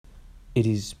it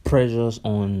is pressures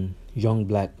on young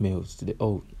black males today.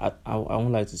 Oh, I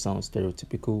won't like to sound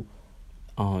stereotypical.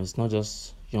 It's not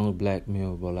just young black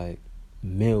male, but like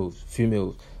males,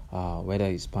 females, whether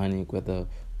Hispanic, whether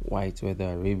white,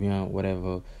 whether Arabian,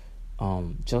 whatever.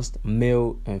 Just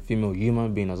male and female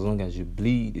human being. As long as you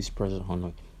bleed, it's pressure on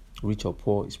you. Rich or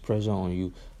poor, it's pressure on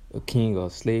you. A king or a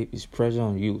slave, it's pressure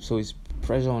on you. So it's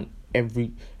pressure on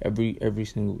every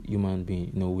single human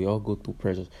being. We all go through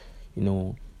pressures.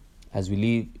 As we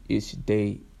live each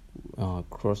day,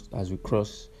 as we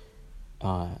cross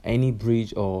any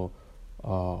bridge or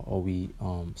we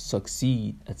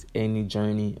succeed at any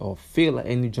journey or fail at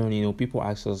any journey. People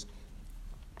ask us,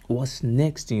 what's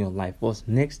next in your life? What's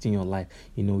next in your life?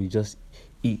 You just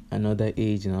eat another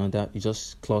age, you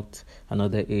just clocked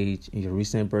another age in your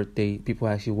recent birthday. People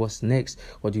ask you, what's next?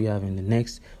 What do you have in the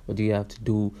next? What do you have to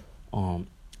do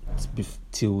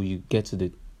till you get to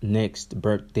the next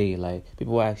birthday? Like,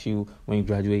 people ask you when you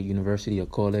graduate university or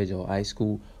college or high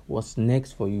school, what's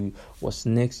next for you? What's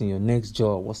next in your next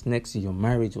job? What's next in your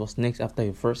marriage? What's next after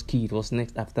your first kid? What's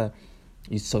next after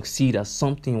you succeed at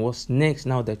something? What's next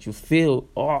now that you fail?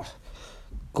 Oh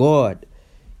God,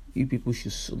 you people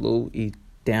should slow it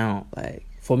down. Like,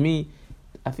 for me,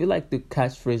 I feel like the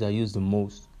catchphrase I use the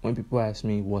most when people ask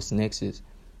me what's next is,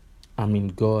 I'm in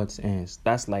God's hands.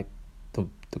 That's like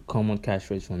the common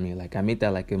catchphrase for me. Like, I made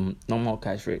that like a normal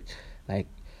catchphrase. Like,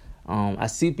 I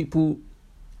see people.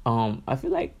 I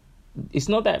feel like it's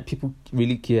not that people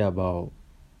really care about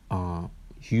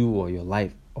you or your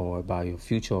life or about your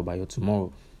future or about your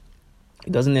tomorrow.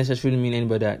 It doesn't necessarily mean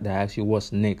anybody that asks you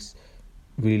what's next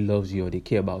really loves you or they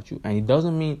care about you. And it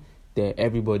doesn't mean that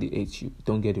everybody hates you.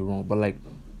 Don't get it wrong. But like,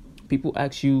 people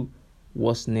ask you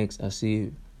what's next as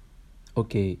if,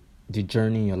 okay, the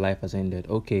journey in your life has ended.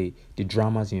 Okay, the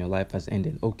dramas in your life has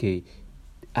ended. Okay,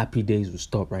 happy days will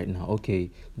stop right now. Okay,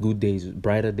 good days,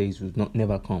 brighter days will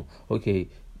never come. Okay,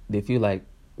 they feel like,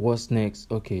 what's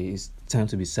next? Okay, it's time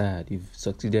to be sad. You've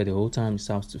succeeded the whole time. It's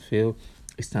time to fail.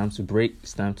 It's time to break.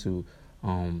 It's time to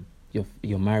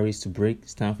your marriage to break.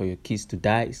 It's time for your kids to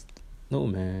die. No,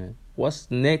 man.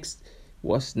 What's next?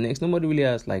 Nobody really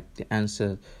has like the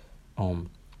answer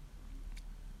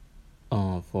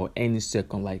for any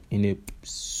second. Like, in a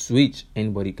switch,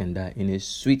 anybody can die. In a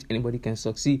switch, anybody can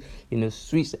succeed. In a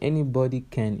switch, anybody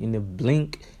can, in a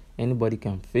blink, anybody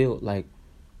can fail. Like,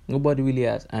 nobody really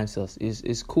has answers.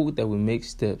 It's cool that we make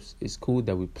steps. It's cool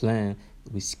that we plan,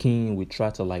 we scheme, we try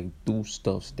to like do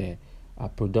stuff that are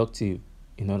productive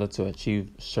in order to achieve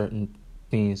certain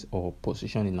things or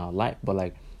position in our life. But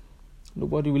like,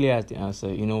 nobody really has the answer.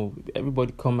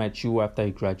 Everybody come at you after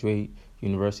you graduate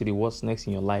university. What's next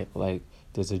in your life? Like,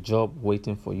 there's a job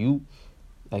waiting for you.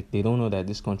 Like, they don't know that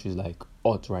this country is like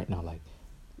hot right now.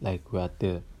 Like we're at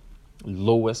the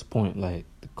lowest point. Like,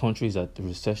 the country is at the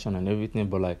recession and everything.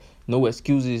 But like, no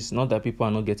excuses. Not that people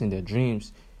are not getting their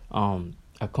dreams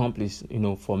accomplished.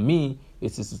 For me,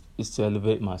 it's to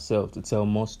elevate myself, to tell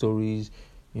more stories.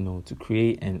 To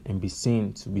create and be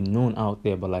seen, to be known out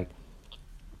there. But like,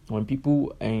 when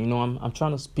people, and I'm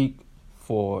trying to speak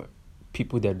for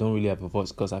people that don't really have a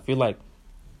voice, because I feel like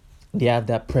they have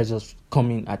that pressure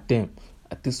coming at them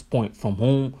at this point, from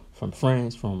home, from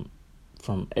friends, from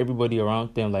everybody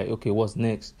around them. Like, okay, what's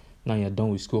next? Now you're done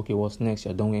with school. Okay, what's next?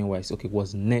 You're done with NYC. Okay,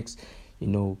 what's next?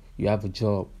 You have a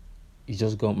job. You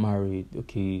just got married.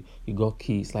 Okay, you got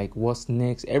kids. Like, what's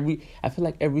next? I feel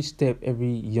like every step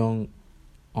every young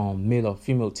male or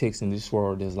female takes in this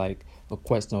world, there's like a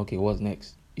question. Okay, what's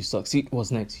next? You succeed,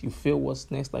 what's next? You fail, what's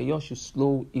next? Like, y'all should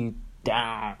slow it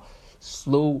down.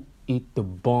 Slow it the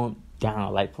bomb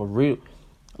down. Like, for real.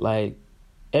 Like,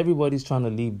 everybody's trying to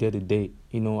live day to day.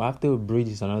 After a bridge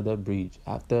is another bridge.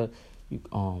 After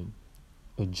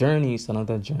a journey is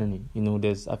another journey.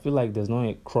 I feel like there's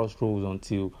no crossroads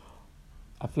until,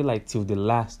 I feel like, till the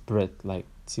last breath, like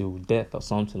till death or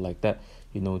something like that.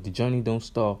 The journey don't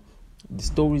stop. The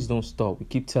stories don't stop. We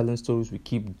keep telling stories. We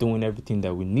keep doing everything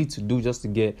that we need to do just to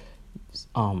get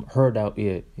heard out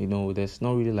here. There's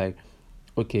not really like,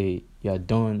 okay, you're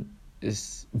done.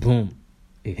 It's boom,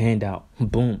 a handout,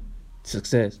 boom,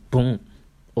 success, boom,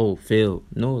 oh, fail.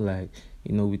 No, like,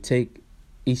 we take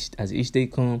each day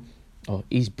come, or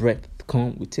each breath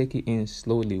come, we take it in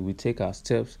slowly. We take our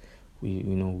steps. We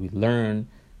learn,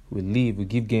 we live, we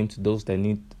give game to those that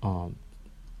need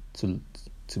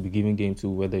to be giving game to,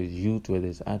 whether it's youth, whether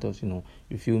it's adults.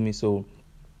 You feel me? So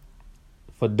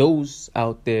for those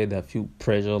out there that feel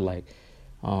pressure, like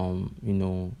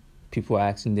people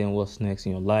asking them what's next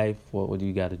in your life, what do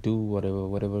you got to do,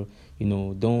 whatever,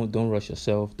 don't rush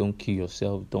yourself, don't kill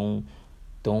yourself, don't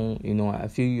I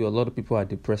feel a lot of people are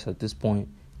depressed at this point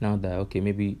now that, okay,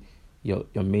 maybe your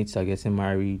mates are getting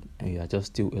married and you are just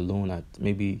still alone at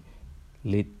maybe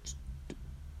late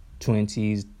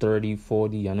 20s, 30,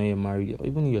 40, you're not yet married, or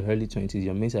even in your early 20s,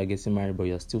 your mates are getting married, but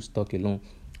you're still stuck alone.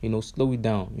 Slow it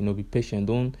down. Be patient.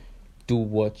 Don't do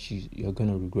what you're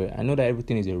going to regret. I know that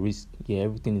everything is a risk. Yeah,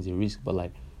 everything is a risk, but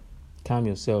like, calm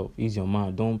yourself, ease your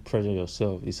mind. Don't pressure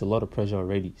yourself. It's a lot of pressure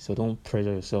already. So don't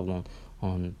pressure yourself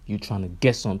on you trying to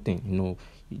get something.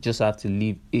 You just have to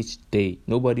live each day.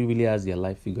 Nobody really has their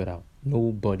life figured out.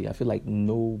 Nobody. I feel like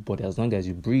nobody. As long as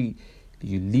you breathe,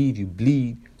 you live, you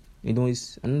bleed.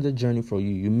 It's another journey for you.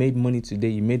 You made money today.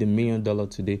 You made $1 million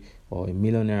today, or $1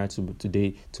 millionaire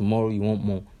today. Tomorrow you want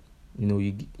more.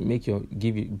 You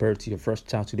give birth to your first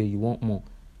child today. You want more.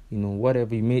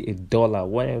 Whatever you made $1,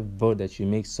 whatever that you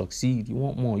make succeed, you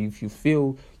want more. If you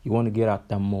feel you want to get out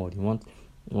that mud, you want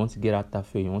to get out that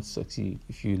fail, you want to succeed.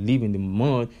 If you live in the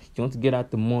mud, you want to get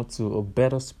out the mud to a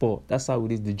better spot. That's how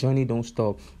it is. The journey don't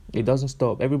stop. It doesn't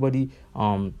stop. Everybody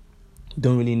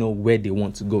don't really know where they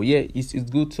want to go. Yeah, it's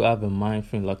good to have a mind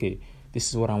frame like, okay, this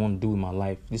is what I want to do in my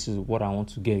life. This is what I want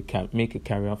to make a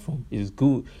career from. It's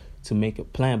good to make a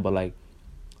plan, but like,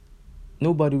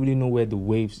 nobody really know where the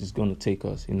waves is going to take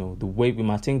us. The wave, we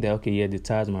might think that, okay, yeah, the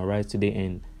tides might rise today,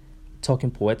 and talking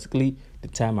poetically, the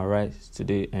tide might rise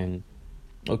today, and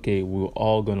okay, we're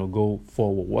all going to go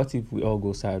forward. What if we all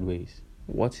go sideways?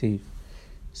 What if?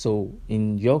 So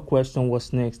in your question,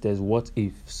 what's next? There's what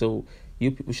if. So you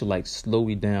people should like slow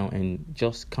it down and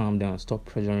just calm down. Stop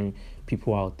pressuring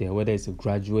people out there, whether it's a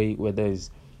graduate, whether it's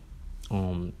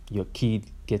your kid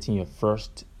getting your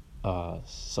first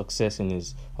success in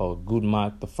his or good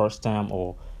mark the first time,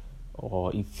 or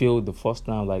he failed the first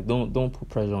time. Like, don't put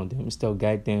pressure on them. Instead,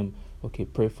 guide them. Okay,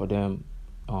 pray for them.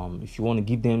 If you want to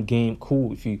give them game,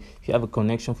 cool. If you have a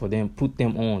connection for them, put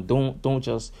them on. Don't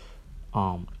just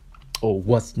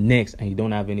what's next, and you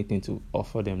don't have anything to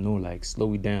offer them. No, like,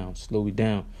 slow it down.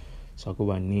 So I go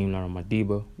by name Larry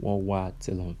Madiba, worldwide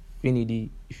till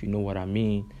infinity. If you know what I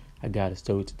mean, I got a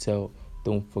story to tell.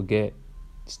 Don't forget,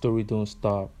 story don't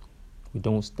stop. We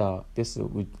don't stop. This is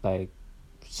like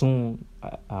soon.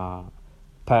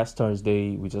 Past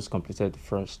Thursday, we just completed the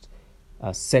first,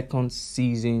 second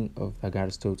season of I Got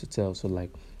a Story to Tell. So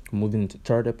like, moving into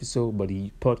third episode, but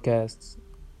the podcasts,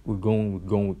 we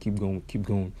keep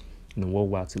going.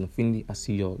 Worldwide till infinity. I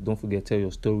see y'all. Don't forget, tell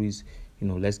your stories.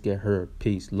 Let's get heard.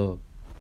 Peace, love.